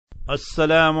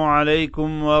السلام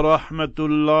عليكم ورحمة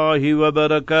الله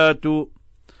وبركاته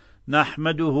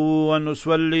نحمده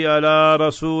ونصلي على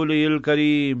رسوله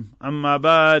الكريم أما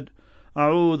بعد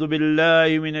أعوذ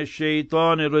بالله من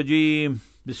الشيطان الرجيم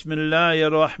بسم الله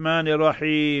الرحمن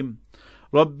الرحيم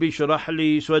رب اشرح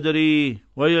لي صدري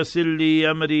ويسر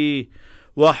لي أمري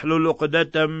واحلل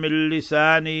عقدة من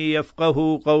لساني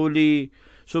يفقه قولي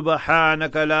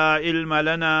سبحانك لا علم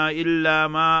لنا إلا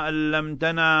ما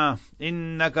علمتنا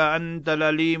إنك أنت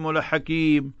العليم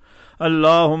الحكيم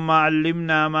اللهم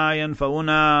علمنا ما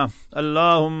ينفعنا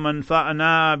اللهم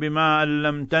انفعنا بما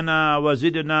علمتنا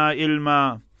وزدنا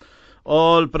علما.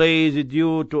 All praise is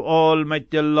due to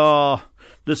Almighty Allah,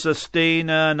 the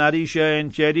sustainer, nourisher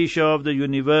and cherisher of the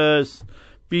universe.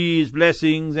 Peace,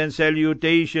 blessings and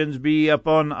salutations be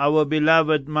upon our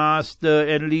beloved master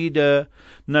and leader,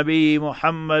 Nabi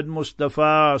Muhammad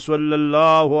Mustafa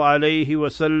sallallahu alayhi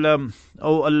wasallam.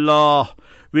 O Allah,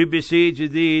 we beseech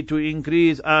Thee to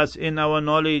increase us in our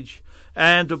knowledge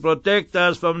and to protect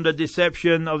us from the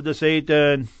deception of the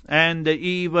Satan and the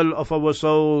evil of our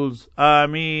souls.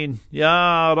 Ameen.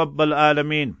 Ya Rabbal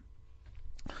Alameen.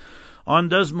 On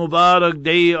this Mubarak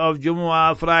day of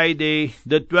Jumu'ah Friday,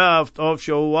 the 12th of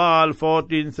Shawwal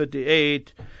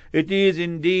 1438, it is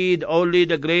indeed only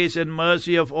the grace and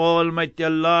mercy of Almighty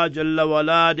Allah Jalla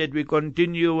wa'ala that we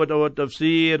continue with our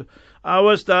tafsir.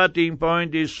 Our starting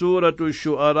point is Surah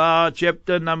Shuara,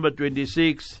 chapter number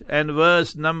 26 and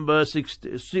verse number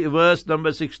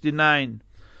 69.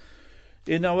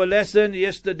 In our lesson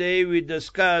yesterday we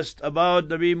discussed about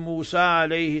Nabi Musa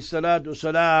alayhi salatu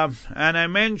salam, and I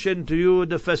mentioned to you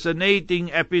the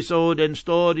fascinating episode and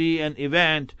story and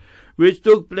event which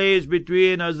took place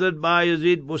between Hazrat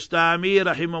Bayazid Bustami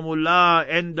rahimahullah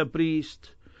and the priest.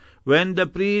 When the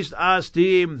priest asked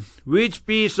him, which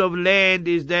piece of land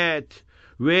is that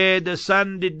where the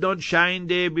sun did not shine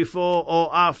there before or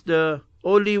after?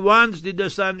 Only once did the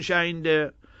sun shine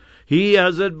there. He,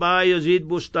 Hazrat Bayazid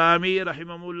Bustami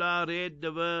rahimahullah, read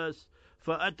the verse,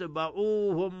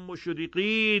 فَأَتْبَعُوهُمْ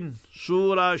مُشْرِقِينَ,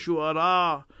 Surah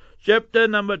Shuara, chapter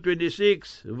number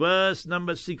 26, verse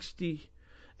number 60.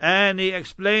 And he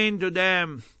explained to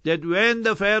them that when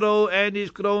the Pharaoh and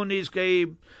his cronies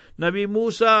came, Nabi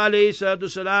Musa alayhi salatu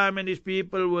salam and his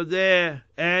people were there,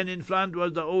 and in front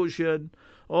was the ocean.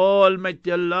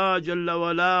 Almighty Allah Jalla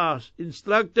wa'ala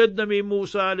instructed Nabi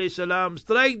Musa alayhi salam,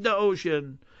 strike the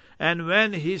ocean. And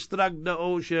when he struck the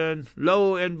ocean,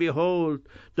 lo and behold,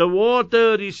 the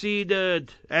water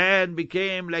receded and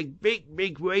became like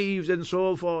big waves and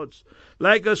so forth,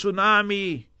 like a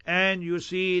tsunami. And you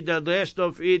see the rest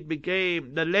of it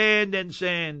became the land and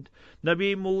sand.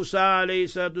 Nabi Musa alayhi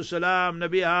salatu salam,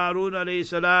 Nabi Harun alayhi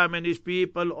salam and his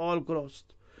people all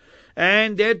crossed.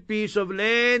 And that piece of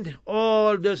land,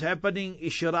 all this happening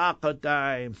Ishraq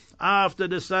time, after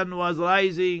the sun was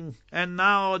rising, and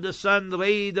now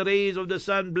the rays of the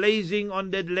sun blazing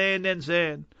on that land and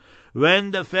sand.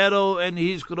 When the Pharaoh and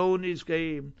his cronies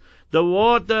came, the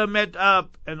water met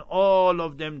up and all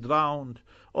of them drowned.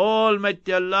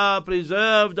 Almighty Allah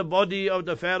preserved the body of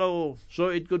the Pharaoh so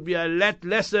it could be a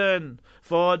lesson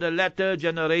for the latter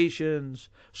generations.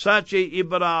 Such a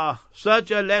ibrah,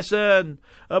 such a lesson.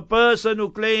 A person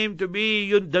who claimed to be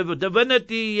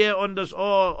divinity here on this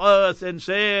earth and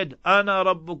said, Ana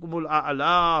Rabbukumul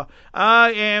A'la,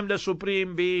 I am the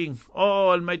Supreme Being.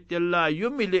 Almighty Allah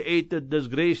humiliated,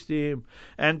 disgraced him.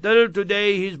 Until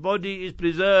today his body is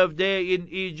preserved there in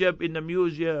Egypt in the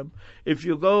museum. If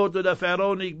you go to the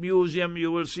Pharaonic Museum,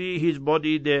 you will see his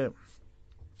body there.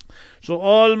 So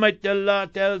Almighty Allah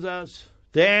tells us,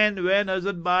 then when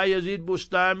Hazrat Bayazid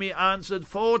Bustami answered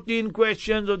 14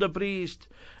 questions of the priest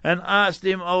and asked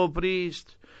him, O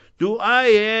priest, do I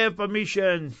have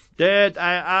permission that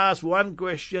I ask one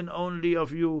question only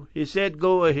of you? He said,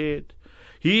 go ahead.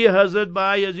 He, Hazrat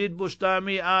Bayazid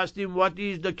Bustami, asked him, what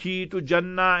is the key to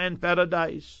Jannah and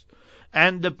paradise?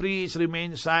 And the priest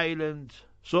remained silent.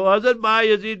 So Hazrat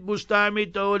Bayazid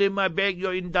Bustami told him, I beg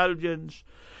your indulgence.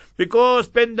 Because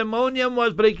pandemonium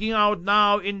was breaking out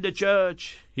now in the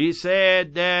church, he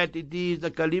said that it is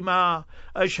the kalima,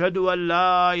 Ashhadu an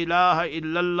la ilaha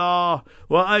illallah,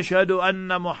 wa ashhadu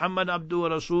anna Muhammad abdu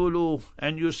rasuluh.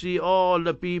 And you see all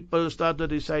the people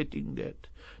started reciting that.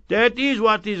 That is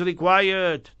what is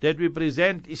required, that we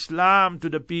present Islam to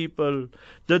the people.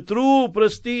 The true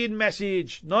pristine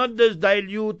message, not this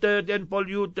diluted and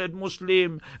polluted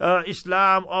Muslim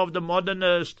Islam of the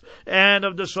modernist and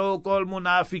of the so-called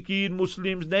munafiqeen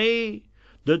Muslims. Nay,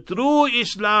 the true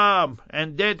Islam,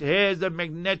 and that has a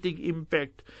magnetic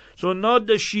impact. So not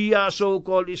the Shia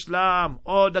so-called Islam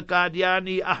or the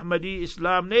Qadiani Ahmadi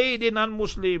Islam. Nay, they're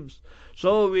non-Muslims.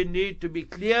 So we need to be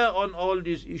clear on all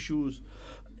these issues.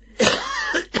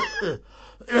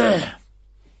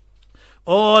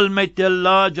 Almighty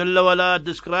Allah Jalla wala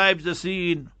describes the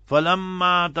scene.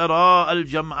 فَلَمَّا تَرَاءَ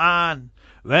الْجَمْعَانِ,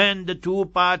 when the two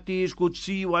parties could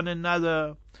see one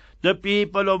another. The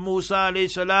people of Musa alayhi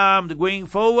salam going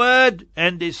forward,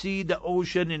 and they see the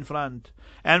ocean in front.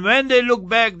 And when they look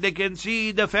back, they can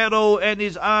see the Pharaoh and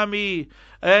his army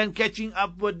and catching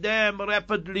up with them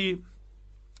rapidly.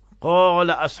 قَالَ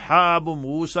أَصْحَابُ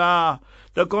مُوسَى,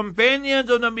 the companions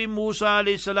of Nabi Musa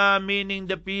alayhi salam, meaning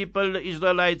the people, the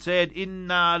Israelites, said,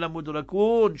 Inna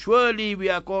lamudrakun, surely we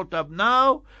are caught up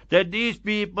now, that these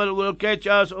people will catch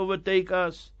us, overtake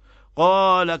us.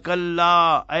 قَالَ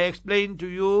كَلَّا, I explained to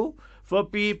you, for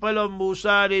people of Musa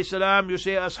alayhi salam, you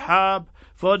say ashab.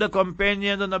 For the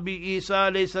companions of Nabi Isa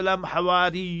alayhi salam,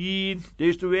 hawariyin, they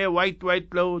used to wear white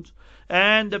clothes.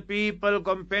 And the people,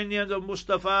 companions of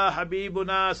Mustafa,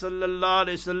 Habibuna sallallahu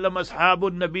alayhi wasallam,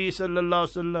 ashabun Nabi sallallahu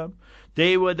alayhi wasallam,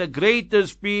 they were the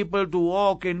greatest people to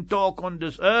walk and talk on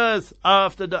this earth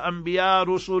after the Anbiya,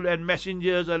 Rusul and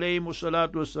Messengers alayhimu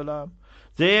salatu wasalam.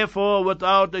 Therefore,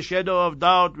 without a shadow of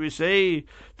doubt, we say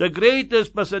the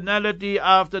greatest personality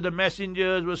after the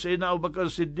messengers was Sayyidina Abu Bakr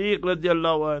Siddiq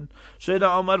radiallahu anh,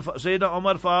 Sayyidina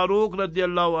Umar Farooq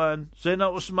radiallahu anh,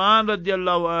 Sayyidina Usman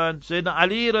radiallahu anh, Sayyidina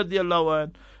Ali radiallahu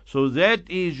anh. So that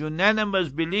is unanimous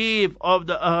belief of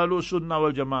the Ahlul Sunnah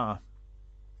wal Jama'ah.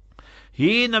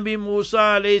 He, Nabi Musa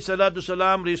alayhi salatu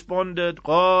salam, responded,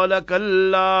 Qala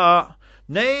kalla,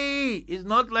 nay, it's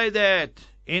not like that.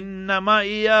 Inna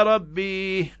ma'iya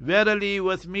Rabbi, verily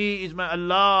with me is my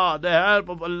Allah, the help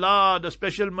of Allah, the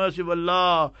special mercy of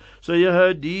Allah. So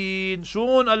yahdeen,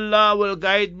 soon Allah will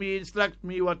guide me, instruct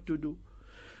me what to do.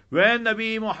 When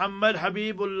Nabi Muhammad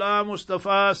Habibullah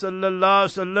Mustafa sallallahu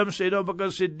alaihi wasallam, Sayyidina Abu Bakr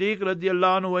Siddiq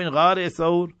radiallahu anhu, in Ghar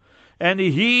Thawr, and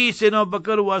he, Sayyidina Abu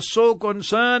Bakr, was so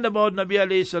concerned about Nabi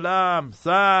alayhi salam.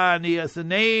 Thani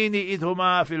athnaini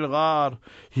idhuma fil ghar.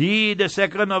 He, the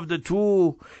second of the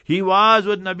two, he was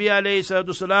with Nabi alayhi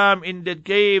salam in that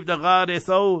cave, the Ghar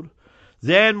Thawr.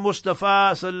 Then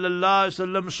Mustafa sallallahu alaihi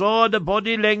wasallam saw the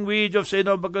body language of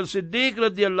Sayyidina Abu Bakr Siddiq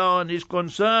radiallahu anhu, his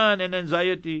concern and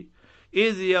anxiety.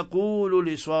 إِذْ يَقُولُ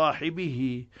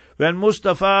لِصَاحِبِهِ, when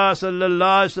Mustafa sallallahu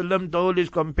alaihi wasallam told his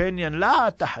companion,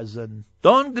 لَا تَحْزَنْ,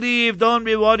 don't grieve, don't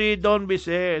be worried, don't be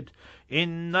sad.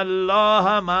 إِنَّ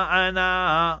اللَّهَ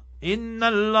مَعَنَا, إِنَّ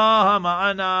اللَّهَ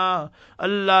مَعَنَا,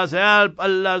 Allah's help,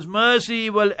 Allah's mercy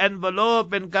will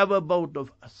envelope and cover both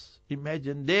of us.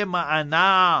 Imagine, they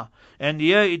ma'ana, and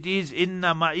here it is,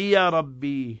 inna ma'iya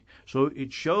Rabbi. So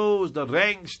it shows the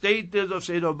rank status of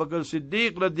Sayyidina Abu Bakr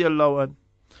Siddiq radiallahu anhu.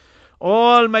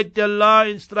 Almighty Allah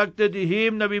instructed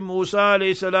him, Nabi Musa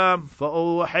alayhi salam,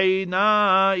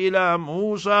 فَأَوْحَيْنَا إِلَى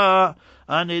مُوسَى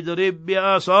أَنِ اضْرِبْ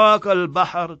بِعَصَاكَ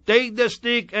الْبَحْرَ, take the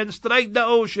stick and strike the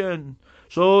ocean.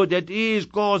 So that is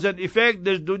cause and effect.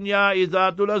 This dunya is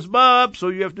dhatul asbab, so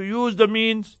you have to use the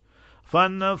means.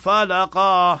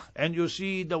 فَانْفَلَقَا, and you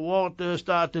see the water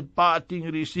started parting,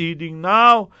 receding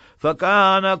now.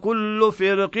 فَكَانَ كُلُّ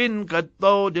فِرْقٍ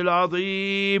كَالطَّوْدِ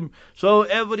الْعَظِيمِ, so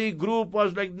every group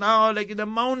was like now, like in a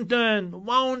mountain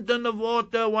of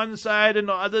water, one side, and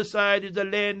the other side is the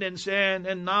land and sand,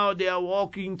 and now they are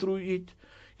walking through it.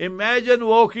 Imagine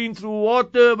walking through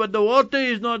water, but the water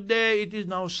is not there, it is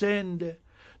now sand.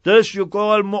 This you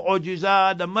call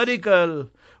mu'jizah, the miracle.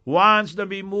 Once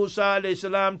Nabi Musa alayhi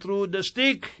salam threw the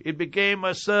stick, it became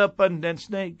a serpent and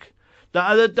snake. The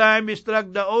other time he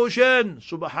struck the ocean,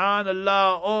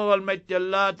 subhanallah, Almighty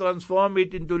Allah transformed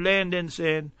it into land and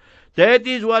sand. That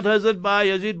is what Hazrat Ba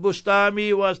Yazid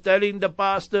Bustami was telling the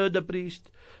pastor, the priest,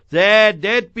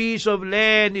 that piece of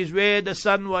land is where the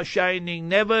sun was shining.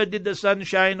 Never did the sun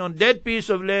shine on that piece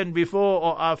of land before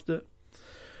or after.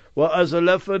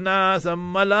 وَأَزْلَفْنَا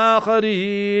ثَمَّ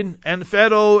الْآخَرِينَ, and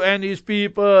Pharaoh and his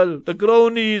people, the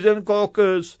cronies and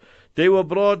caucus, they were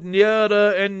brought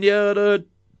nearer and nearer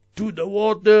to the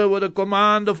water with the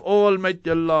command of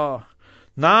Almighty Allah.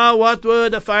 Now what were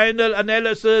the final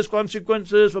analysis,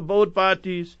 consequences for both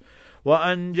parties?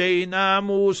 وَأَنْجَيْنَا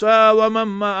مُوسَى وَمَن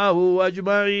مَّعَهُ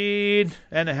أَجْمَعِينَ,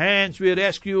 and hence we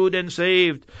rescued and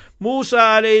saved Musa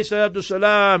alayhi salatu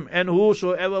salam and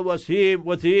whosoever was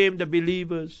with him, the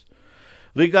believers.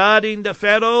 Regarding the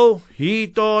Pharaoh, he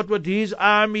thought with his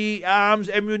army, arms,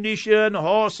 ammunition,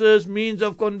 horses, means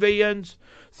of conveyance.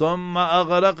 ثُمَّ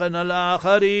أَغْرَقْنَا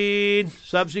الْآخَرِينَ,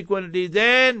 subsequently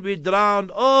then we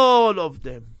drowned all of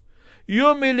them.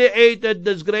 humiliated,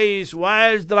 disgrace.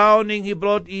 Whilst drowning, he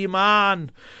brought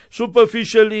Iman.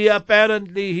 Superficially,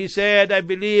 apparently, he said, I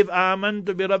believe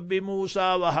Amantu bi Rabbi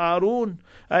Musa wa Harun.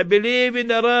 I believe in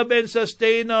the Rabb and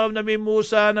Sustainer of Nabi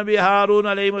Musa, Nabi Harun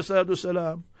alayhi salatu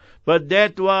salam. But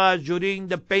that was during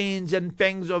the pains and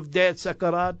pangs of death,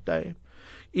 Sakarat time.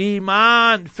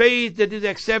 Iman, faith that is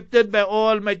accepted by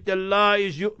Almighty Allah,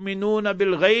 is yu'minuna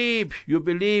bil ghaib. You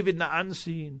believe in the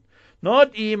unseen.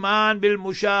 Not Iman bil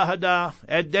mushahada.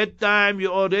 At that time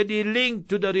you already linked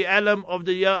to the realm of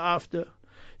the year after.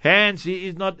 Hence he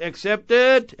is not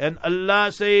accepted. And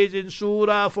Allah says in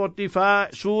Surah 40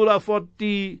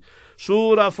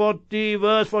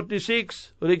 verse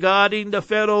 46 regarding the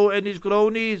Pharaoh and his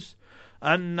cronies.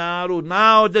 An-naru.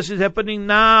 Now this is happening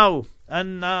now.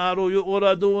 An-naru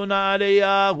yu'raduna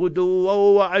alayha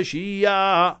ghuduwan wa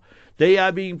ashiyya. They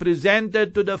are being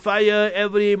presented to the fire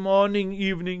every morning,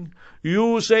 evening.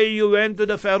 You say you went to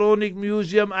the Pharaonic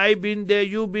Museum. I've been there,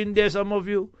 you've been there, some of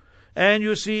you. And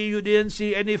you see, you didn't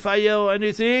see any fire or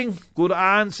anything.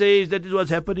 Quran says that is what's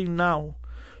happening now.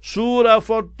 Surah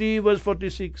 40 verse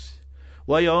 46.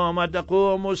 وَيَوْمَ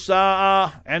تَقُومُ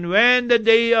السَّاعَةُ. And when the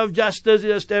day of justice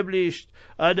is established,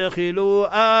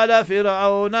 أَدْخِلُوا آلَ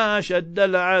فِرْعَوْنَ شَدَّ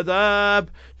الْعَذَابِ.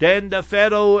 Then the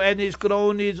Pharaoh and his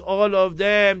cronies, all of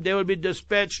them, they will be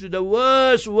dispatched to the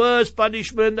worst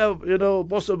punishment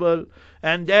possible.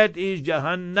 And that is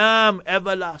Jahannam,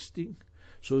 everlasting.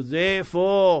 So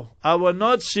therefore, our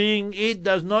not seeing it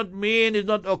does not mean it's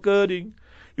not occurring.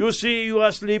 You see, you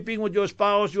are sleeping with your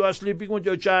spouse, you are sleeping with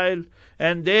your child,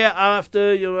 and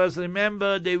thereafter, you must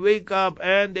remember, they wake up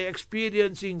and they're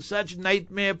experiencing such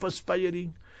nightmare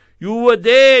perspiring. You were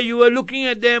there, you were looking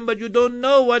at them, but you don't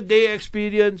know what they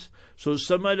experience. So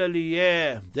similarly,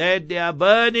 that they are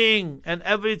burning and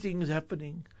everything is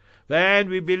happening. And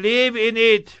we believe in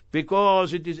it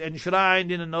because it is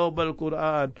enshrined in the noble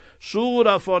Quran.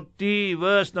 Surah 40,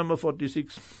 verse number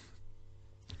 46.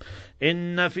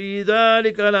 Inna fi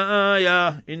dhalika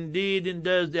la-ayah. Indeed, in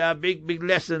this there are big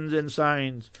lessons and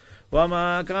signs.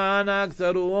 وَمَا كَانَ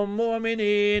أَكْثَرُهُمْ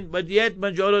مُؤْمِنِينَ. But yet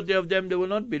majority of them, they will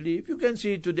not believe. You can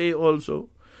see today also.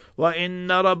 وَإِنَّ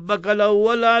رَبَّكَ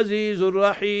لَهُوَ الْعَزِيزُ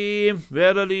الرَّحِيمُ.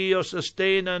 Verily your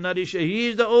sustainer, nourisher, he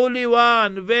is the only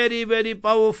one, very, very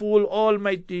powerful,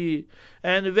 almighty,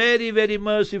 and very, very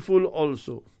merciful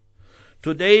also.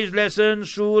 Today's lesson,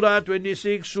 Surah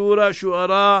 26, Surah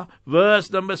Shuara, verse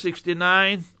number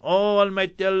 69.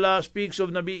 Almighty Allah speaks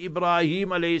of Nabi Ibrahim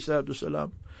alayhi salatu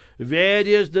salam.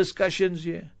 Various discussions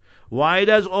here. Why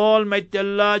does Almighty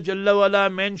Allah Jalla wala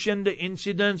mention the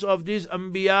incidents of these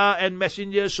Anbiya and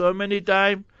messengers so many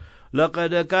times?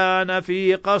 لَقَدْ كَانَ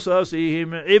فِي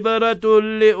قَصَصِهِمْ عِبْرَةٌ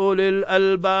لِأُولِي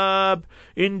الْأَلْبَابِ.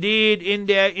 Indeed, in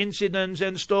their incidents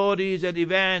and stories and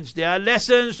events, there are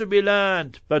lessons to be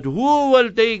learned. But who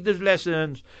will take these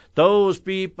lessons? Those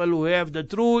people who have the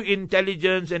true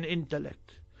intelligence and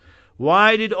intellect.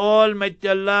 Why did Almighty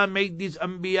Allah make these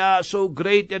Anbiya so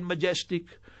great and majestic?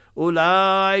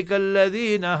 أُولَٰئِكَ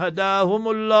الَّذِينَ هَدَاهُمُ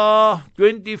اللَّهُ.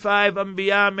 25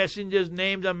 Anbiya messengers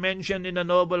names are mentioned in the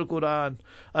noble Quran.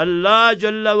 Allah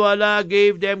Jalla wala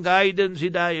gave them guidance,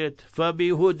 hidayat.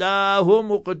 فَبِهُدَاهُ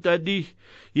مُقْتَدِهِ.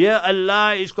 Here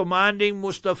Allah is commanding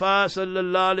Mustafa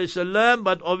sallallahu alaihi wasallam,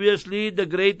 but obviously the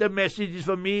greater message is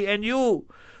for me and you.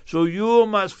 So you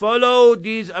must follow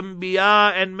these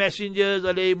Anbiya and messengers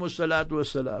alayhimu salatu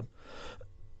wassalam.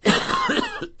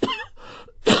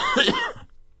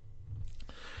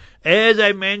 As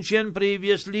I mentioned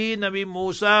previously, Nabi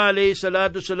Musa alayhi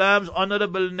salatu salam's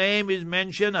honorable name is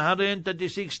mentioned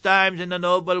 136 times in the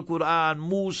noble Quran.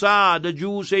 Musa, the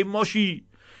Jews say Moshi.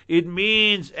 It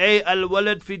means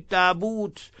al-walad fit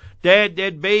tabut, that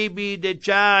baby, the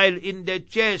child in the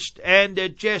chest, and the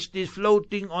chest is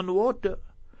floating on water.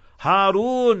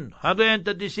 Harun,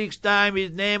 136 times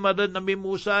his name, Nabi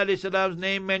Musa alayhi salam's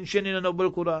name mentioned in the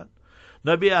noble Quran.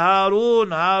 Nabi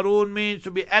Harun means to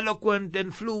be eloquent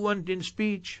and fluent in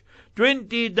speech.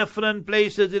 20 different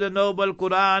places in the noble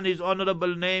Quran his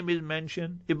honorable name is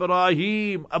mentioned.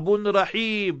 Ibrahim, Abun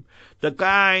Rahim, the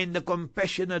kind, the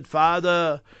compassionate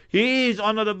father. His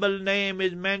honorable name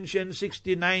is mentioned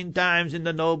 69 times in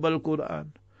the noble Quran.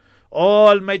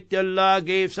 Almighty Allah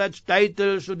gave such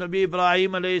titles to Nabi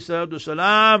Ibrahim alayhi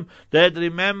salam that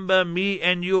remember, me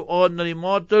and you ordinary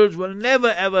mortals will never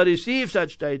ever receive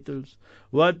such titles.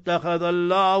 وَاتَّخَذَ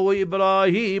اللَّهُ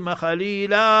إِبْرَاهِيمَ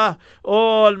خَلِيلًا.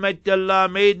 Almighty Allah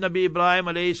made Nabi Ibrahim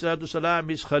alayhi salam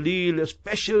his Khalil, a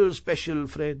special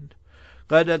friend.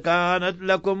 قَدْ كَانَتْ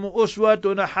لَكُمْ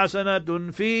أُسْوَةٌ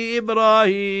حَسَنَةٌ فِي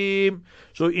إِبْرَاهِيمَ.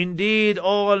 So indeed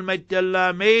Almighty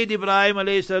Allah made Ibrahim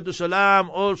alayhi salam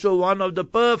also one of the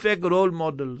perfect role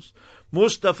models.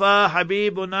 Mustafa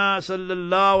Habibuna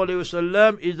sallallahu alayhi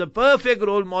wasallam is the perfect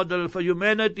role model for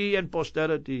humanity and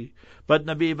posterity. But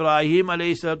Nabi Ibrahim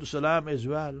alayhi salatu salam as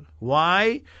well.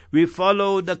 Why? We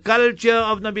follow the culture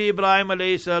of Nabi Ibrahim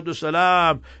alayhi salatu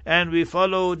salam, and we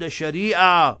follow the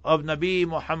Sharia of Nabi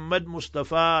Muhammad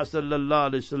Mustafa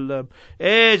sallallahu alayhi wasallam,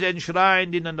 as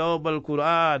enshrined in the noble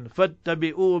Quran.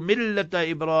 Fattabi'u millata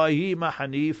Ibrahim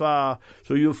hanifa.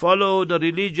 So you follow the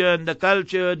religion, the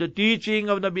culture, the teaching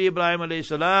of Nabi Ibrahim alayhi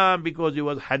salam, because he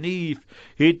was Hanif.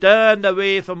 He turned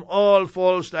away from all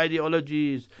false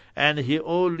ideologies, and he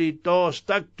only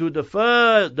stuck to the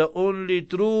first, the only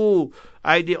true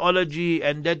ideology,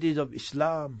 and that is of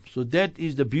Islam. So that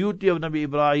is the beauty of Nabi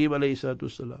Ibrahim alayhi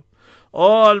salatu salam.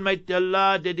 Almighty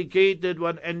Allah dedicated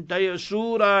one entire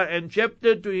surah and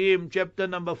chapter to him. Chapter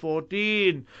number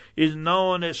 14 is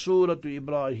known as Surah to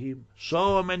Ibrahim.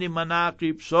 So many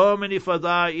manaqib, so many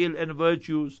fadail and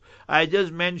virtues. I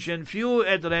just mentioned few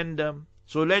at random.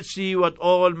 So let's see what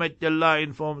Almighty Allah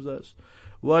informs us.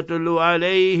 وَاتْلُ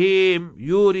عَلَيْهِمْ.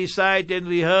 You recite and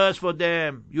rehearse for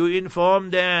them. You inform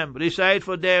them. Recite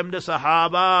for them the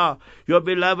Sahaba, your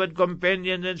beloved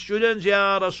companions and students,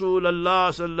 Ya Rasulullah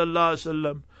sallallahu alaihi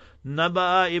wasallam.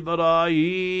 Naba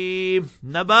Ibrahim.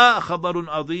 Naba khabarun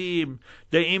azim.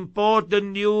 The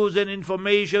important news and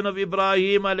information of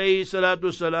Ibrahim alayhi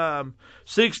salatu salam.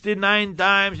 69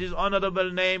 times his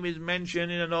honorable name is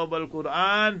mentioned in the noble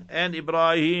Quran, and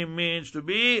Ibrahim means to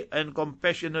be a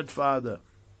compassionate father.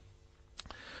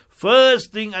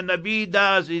 First thing a Nabi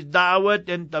does is da'wat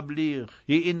and tabligh.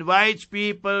 He invites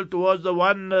people towards the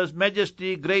oneness,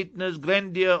 majesty, greatness,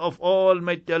 grandeur of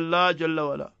Almighty Allah Jalla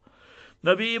wala.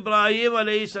 Nabi Ibrahim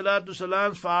alayhi salatu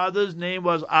salam's father's name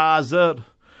was Azar.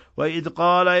 وَإِذْ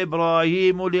قَالَ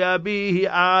إِبْرَاهِيمُ لِأَبِيهِ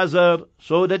Azar.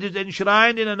 So that is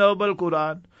enshrined in the noble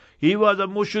Quran. He was a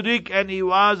mushrik, and he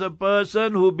was a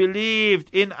person who believed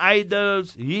in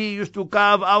idols. He used to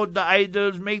carve out the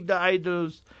idols, make the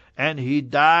idols. And he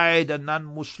died a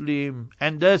non-Muslim.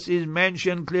 And this is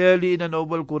mentioned clearly in the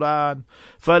noble Quran.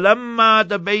 فَلَمَّا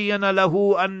تَبَيَّنَ لَهُ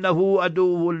أَنَّهُ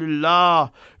أَدُوٌّ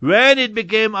لِلَّهِ. When it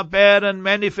became apparent,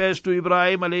 manifest to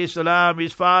Ibrahim alayhi salam,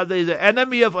 his father is the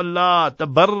enemy of Allah,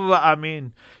 tabarra'a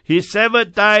min. He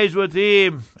severed ties with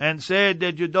him and said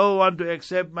that you don't want to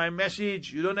accept my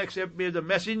message, you don't accept me as a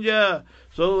messenger.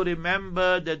 So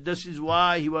remember that this is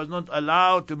why he was not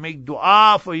allowed to make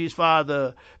dua for his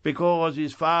father, because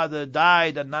his father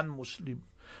died a non-Muslim.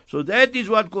 So that is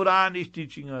what Quran is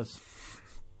teaching us.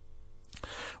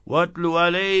 وَاتْلُ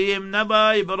عَلَيْهِمْ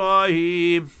نَبَأَ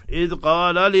إِبْرَاهِيمَ إِذْ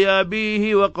قَالَ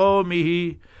لِأَبِيهِ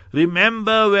وَقَوْمِهِ.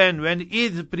 Remember when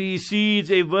إِذْ precedes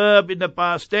a verb in the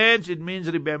past tense, it means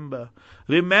remember.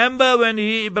 Remember when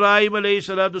Ibrahim alayhi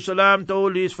salatu salam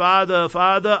told his father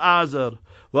Azar,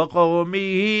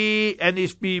 وَقَوْمِهِ, and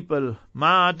his people,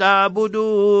 مَا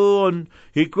تَعْبُدُونَ.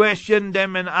 He questioned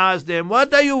them and asked them,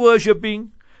 what are you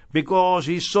worshipping? Because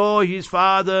he saw his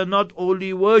father not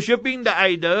only worshipping the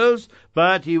idols,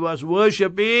 but he was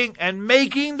worshipping and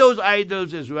making those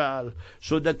idols as well.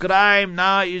 So the crime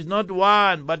now is not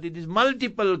one, but it is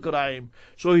multiple crime.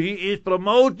 So he is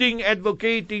promoting,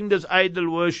 advocating this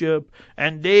idol worship,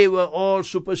 and they were all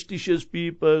superstitious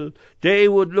people. They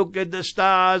would look at the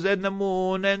stars and the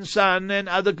moon and sun and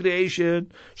other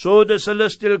creation, so the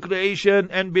celestial creation,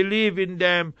 and believe in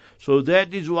them. So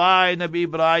that is why Nabi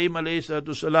Ibrahim alayhi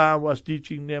salatu salam was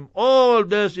teaching them. All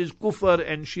this is kufr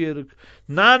and shirk.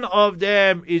 None of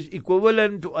them is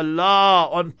equivalent to Allah,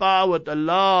 on par with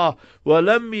Allah.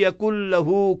 وَلَمْ يَكُنْ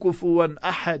لَهُ كُفُوًا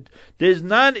أَحَدٍ. There is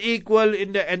none equal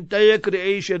in the entire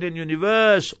creation and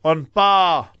universe on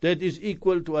par that is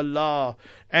equal to Allah.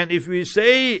 And if we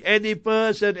say any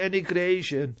person, any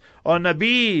creation, or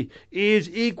Nabi is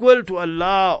equal to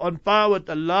Allah, on par with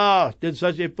Allah, then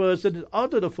such a person is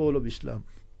out of the fold of Islam.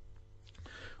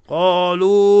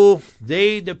 قالوا,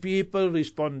 they, the people,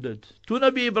 responded to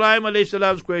Nabi Ibrahim alayhi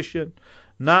salam's question.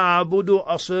 نَعْبُدُ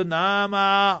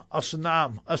أَصْنَامًا.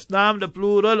 Asnam, the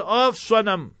plural of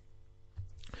Sanam.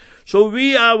 So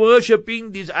we are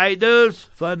worshipping these idols.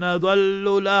 فَنَظَلُّ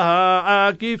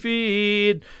لَهَا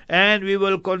عَاكِفِينَ. And we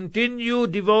will continue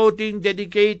devoting,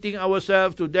 dedicating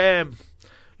ourselves to them.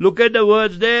 Look at the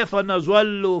words there,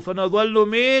 فَنَظَلُّ. فَنَظَلُّ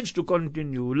means to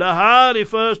continue. Laha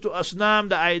refers to Asnam,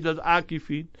 the idols,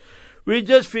 Akifin. We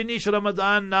just finished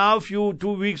Ramadan now, 2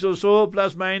 weeks or so,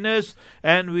 plus minus,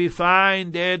 and we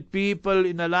find that people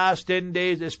in the last 10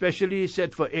 days especially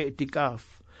set for i'tikaf.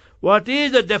 What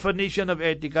is the definition of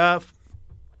i'tikaf?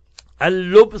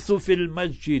 Al-lubthu fil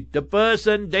masjid. The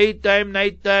person, daytime,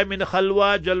 nighttime, in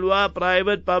khalwa, jalwa,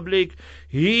 private, public,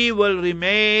 he will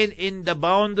remain in the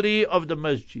boundary of the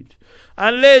masjid.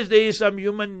 Unless there is some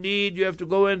human need, you have to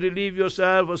go and relieve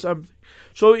yourself or something.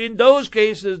 So in those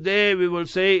cases there, we will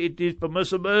say it is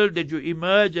permissible that you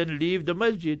emerge and leave the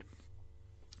masjid.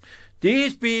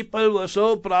 These people were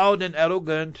so proud and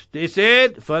arrogant. They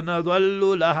said, فَنَظَلُّ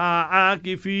لَهَا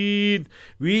عَاكِفِينَ.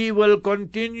 We will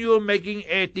continue making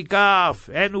i'tikaf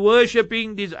and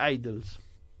worshipping these idols.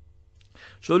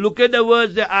 So look at the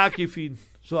words, the akifin.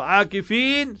 So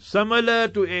akifin, similar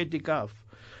to i'tikaf.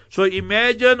 So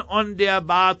imagine on their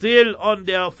batil, on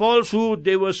their falsehood,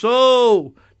 they were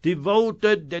so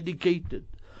devoted, dedicated.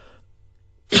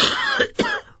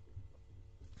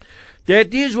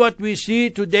 That is what we see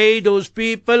today, those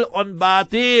people on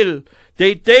batil.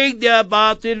 They take their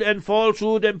batil and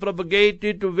falsehood and propagate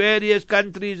it to various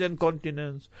countries and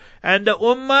continents. And the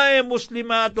ummah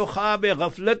muslimah to khabe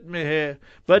ghaflat mein hai.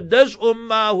 But this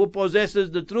ummah who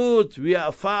possesses the truth, we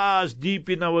are fast deep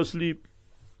in our sleep.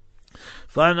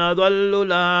 فَنَظَلُّ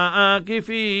لَهَا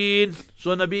عَاكِفِينَ.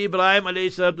 So Nabi Ibrahim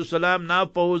ﷺ now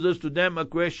poses to them a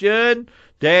question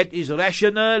that is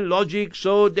rational, logic,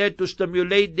 so that to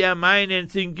stimulate their mind and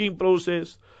thinking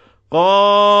process.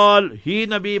 قال, he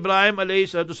Nabi Ibrahim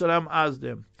ﷺ asked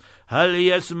them, هَلْ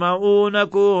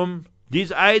يَسْمَعُونَكُمْ.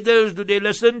 These idols, do they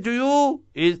listen to you?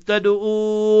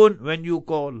 إِذْ when you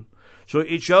call. So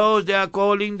it shows they are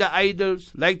calling the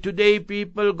idols. Like today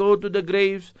people go to the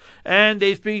graves and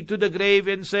they speak to the grave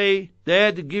and say,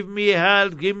 Dad, give me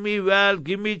health, give me wealth,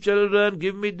 give me children,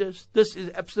 give me this. This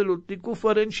is absolutely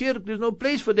kufr and shirk. There's no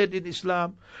place for that in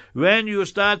Islam. When you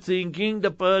start thinking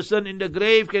the person in the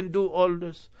grave can do all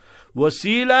this.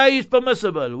 Wasila is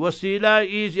permissible. Wasila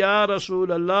is, Ya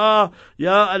Rasulullah,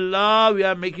 Ya Allah, we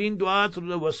are making dua through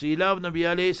the wasila of Nabi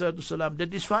alayhi salam.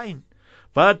 That is fine.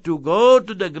 But to go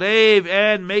to the grave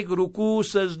and make ruku,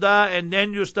 sajda, and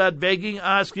then you start begging,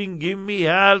 asking, give me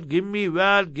health, give me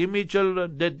wealth, give me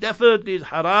children, that definitely is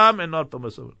haram and not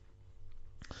permissible.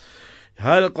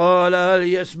 هَلْ قَالَ هَلْ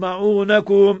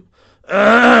يَسْمَعُونَكُمْ.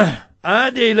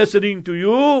 Are they listening to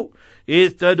you?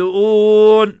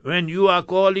 إِذْ when you are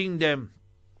calling them,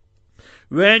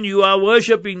 when you are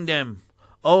worshipping them.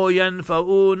 أَوْ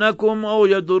يَنْفَعُونَكُمْ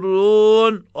أَوْ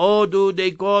يَضُرُّونَ. Or do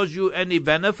they cause you any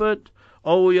benefit?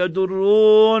 أَوْ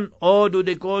يَضُرُّونَ. Or do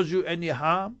they cause you any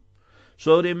harm?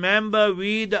 So remember,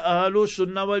 we the Ahlus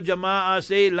Sunnah wal Jama'ah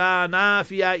say, لَا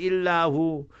نَافِيَ إِلَّا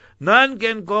هُ. None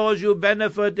can cause you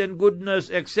benefit and goodness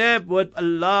except with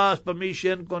Allah's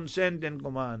permission, consent and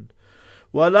command.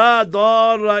 وَلَا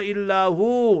ضَارَّ إِلَّا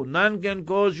هُ. None can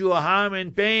cause you harm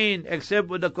and pain except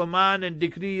with the command and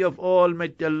decree of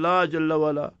Almighty Allah Jalla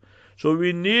wala. So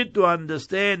we need to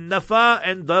understand nafa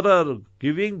and darar,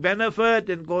 giving benefit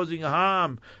and causing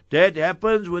harm. That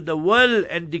happens with the will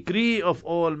and decree of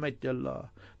Almighty Allah.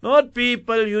 Not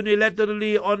people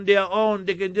unilaterally on their own,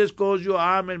 they can just cause you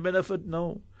harm and benefit.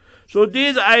 No. So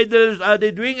these idols, are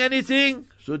they doing anything?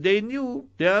 So they knew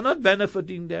they are not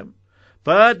benefiting them.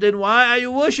 But then why are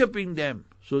you worshipping them?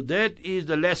 So that is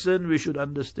the lesson we should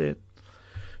understand.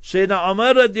 Sayyidina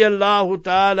Umar radiallahu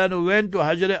ta'ala who went to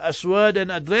Hajar Aswad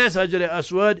and addressed Hajar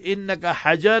Aswad, Innaka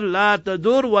Hajar la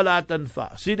tadur wa la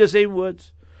tanfa. See the same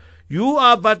words. You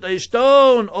are but a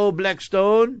stone, O black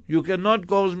stone. You cannot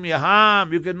cause me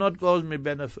harm. You cannot cause me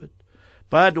benefit.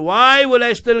 But why will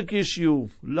I still kiss you?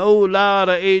 لَوْلَا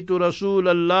رَأَيْتُ رَسُولَ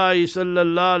اللَّهِ صَلَّى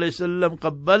اللَّهِ عَلَيْهِ وسلم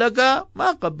قَبَّلَكَ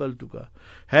مَا قَبَّلْتُكَ.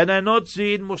 Had I not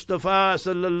seen Mustafa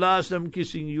sallallahu alaihi wasallam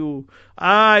kissing you,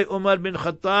 I, Umar bin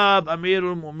Khattab,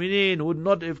 Amirul Mu'mineen, would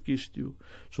not have kissed you.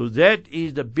 So that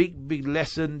is the big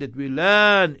lesson that we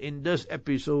learn in this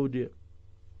episode here.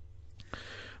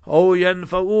 أَوْ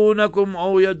يَنْفَعُونَكُمْ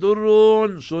أَوْ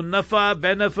يَضُرُّونَ. So nafa,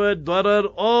 benefit,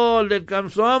 darar, all that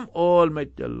comes from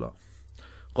Almighty Allah.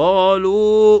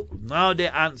 قَالُوا. Now they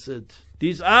answered.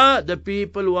 These are the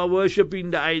people who are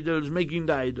worshipping the idols, making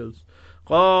the idols.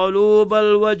 قَالُوا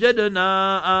بَلْ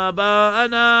وَجَدْنَا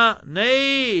آبَاءَنَا.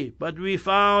 Nay, but we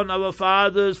found our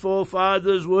fathers,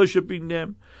 forefathers worshipping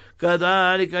them.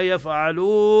 كَذَلِكَ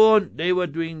يَفْعَلُونَ. They were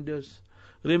doing this.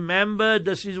 Remember,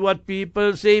 this is what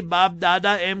people say, Baap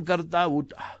Dada em karta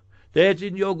uta. That's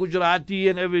in your Gujarati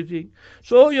and everything.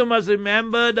 So you must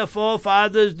remember the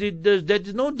forefathers did this. There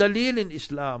is no dalil in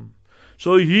Islam.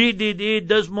 So he did it,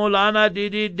 this Maulana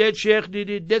did it, that Sheikh did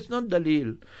it. That's not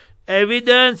dalil.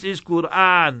 Evidence is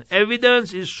Quran.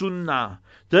 Evidence is Sunnah.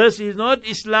 This is not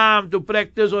Islam to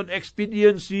practice on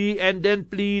expediency and then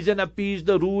please and appease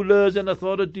the rulers and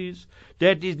authorities.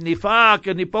 That is nifaq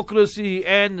and hypocrisy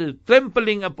and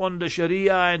trampling upon the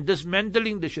Sharia and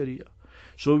dismantling the Sharia.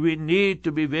 So we need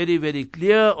to be very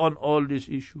clear on all these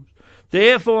issues.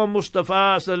 Therefore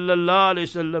Mustafa sallallahu alaihi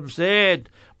wasallam said,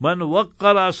 Man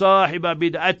waqqara sahiba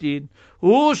bid'atin,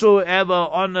 whosoever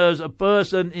honors a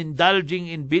person indulging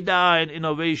in bid'ah and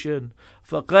innovation,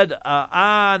 faqad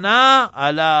a'ana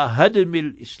ala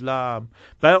hadmil Islam.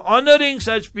 By honoring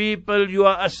such people, you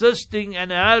are assisting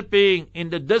and helping in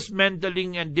the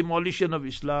dismantling and demolition of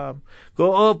Islam.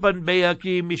 Go open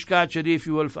Bayhaqi, Mishkat Sharif,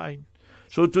 you will find.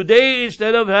 So today,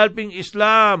 instead of helping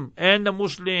Islam and the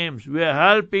Muslims, we are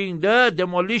helping the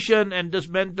demolition and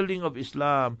dismantling of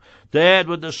Islam. That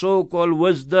with the so-called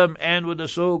wisdom and with the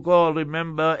so-called,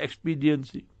 remember,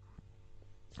 expediency.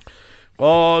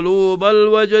 قالوا بل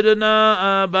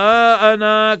وجدنا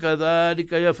آباءنا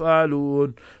كذلك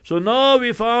يفعلون. So now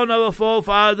we found our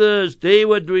forefathers, they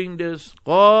were doing this.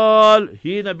 قال,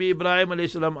 he Nabi Ibrahim alayhi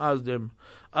salam asked them,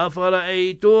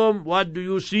 أفرأيتم, what do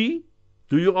you see?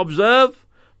 Do you observe?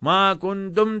 ما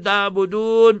كنتم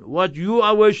تعبدون, what you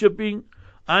are worshipping?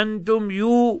 أنتم,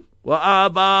 you,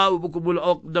 وآباؤكم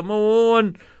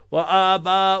الأقدمون,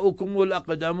 وآباؤكم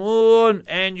الأقدمون,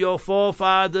 and your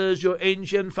forefathers, your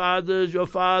ancient fathers, your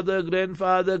father,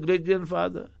 grandfather,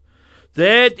 great-grandfather.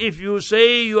 That if you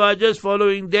say you are just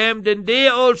following them, then they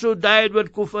also died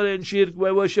with kufr and shirk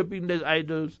by worshipping these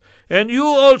idols. And you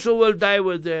also will die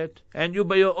with that. And you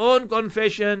by your own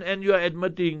confession and you are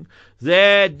admitting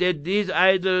that these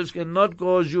idols cannot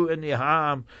cause you any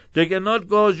harm. They cannot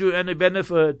cause you any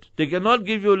benefit. They cannot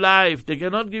give you life. They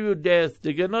cannot give you death.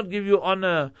 They cannot give you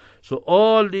honor. So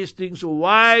all these things, so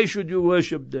why should you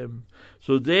worship them?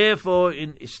 So therefore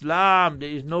in Islam there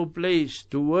is no place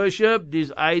to worship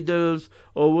these idols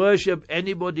or worship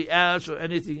anybody else or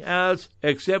anything else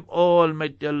except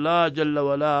Almighty Allah Jalla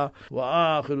wala.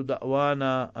 Wa akhiru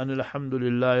da'wana anil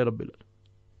hamdulillahi rabbil alamin.